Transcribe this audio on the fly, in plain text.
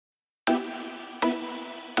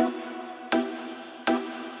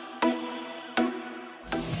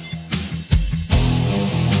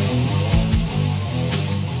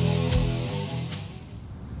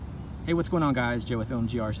Hey, what's going on, guys? Joe with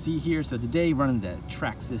OMGRC here. So today, running the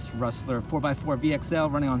Traxxas Rustler 4x4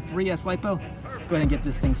 VXL, running on 3S Lipo. Let's go ahead and get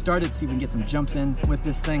this thing started, see if we can get some jumps in with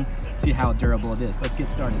this thing, see how durable it is. Let's get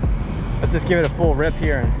started. Let's just give it a full rip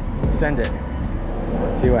here and send it.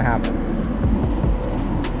 See what happens.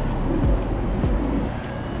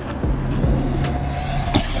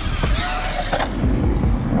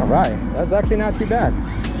 All right, that's actually not too bad.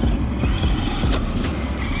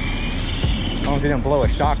 As long as you don't blow a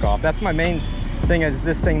shock off. That's my main thing, is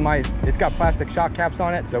this thing it's got plastic shock caps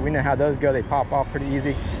on it, so we know how those go. They pop off pretty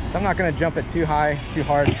easy. So I'm not gonna jump it too high, too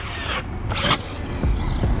hard. All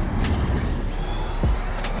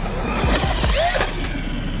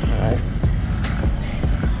right.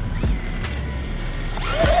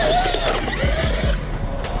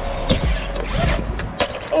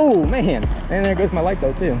 Oh man, and there goes my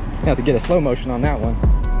Lipo too. I have to get a slow motion on that one.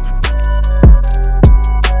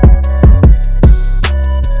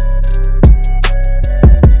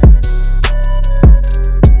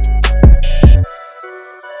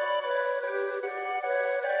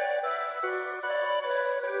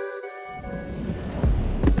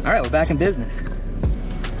 All right, we're back in business.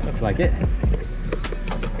 Looks like it.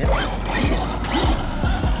 Yep.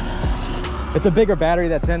 It's a bigger battery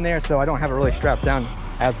that's in there, so I don't have it really strapped down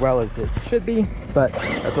as well as it should be, but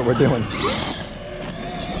that's what we're doing.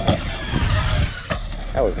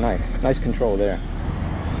 That was nice. Nice control there.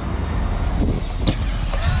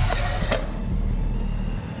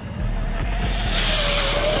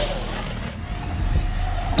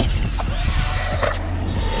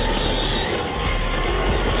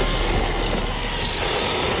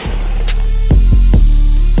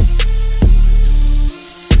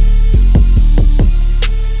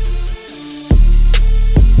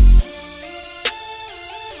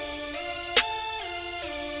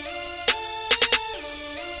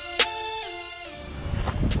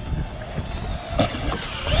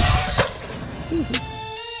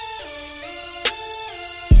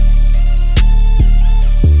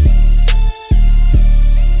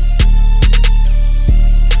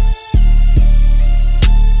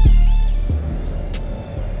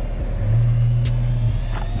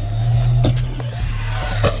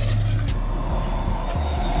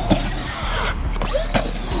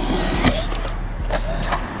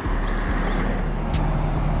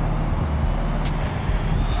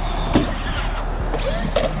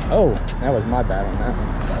 Oh, that was my bad on that one.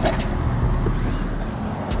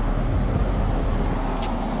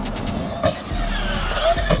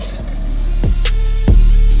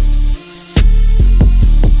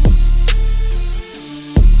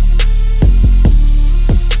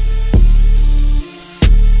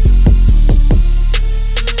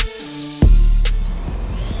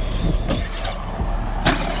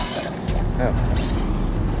 Oh.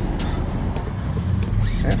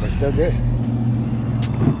 Yeah, we're still good.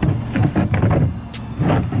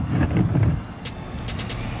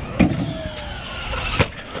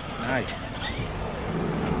 Nice.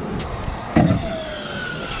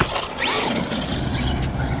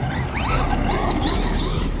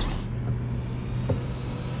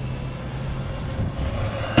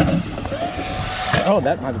 Oh,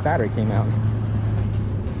 that my battery came out.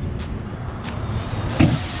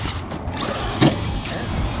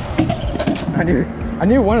 I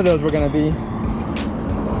knew one of those were gonna be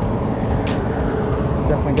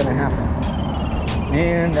definitely gonna happen.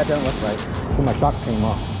 And that doesn't look right. So my shock came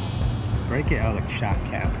off. Break it? Oh, the shock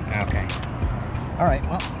cap. Okay. All right,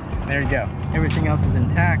 well, there you go. Everything else is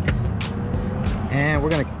intact. And we're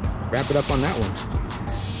gonna wrap it up on that one.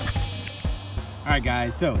 All right,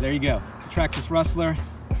 guys, so there you go. Traxxas Rustler.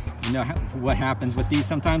 You know what happens with these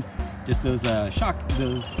sometimes. Just those shock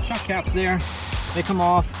caps there, they come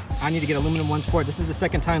off. I need to get aluminum ones for it. This is the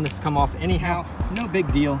second time this has come off anyhow. No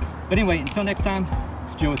big deal. But anyway, until next time,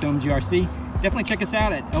 it's Joe with OMGRC. Definitely check us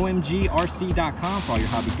out at omgrc.com for all your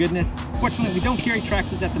hobby goodness. Fortunately, we don't carry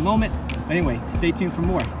Traxxas at the moment. But anyway, stay tuned for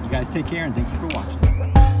more. You guys take care, and thank you for watching.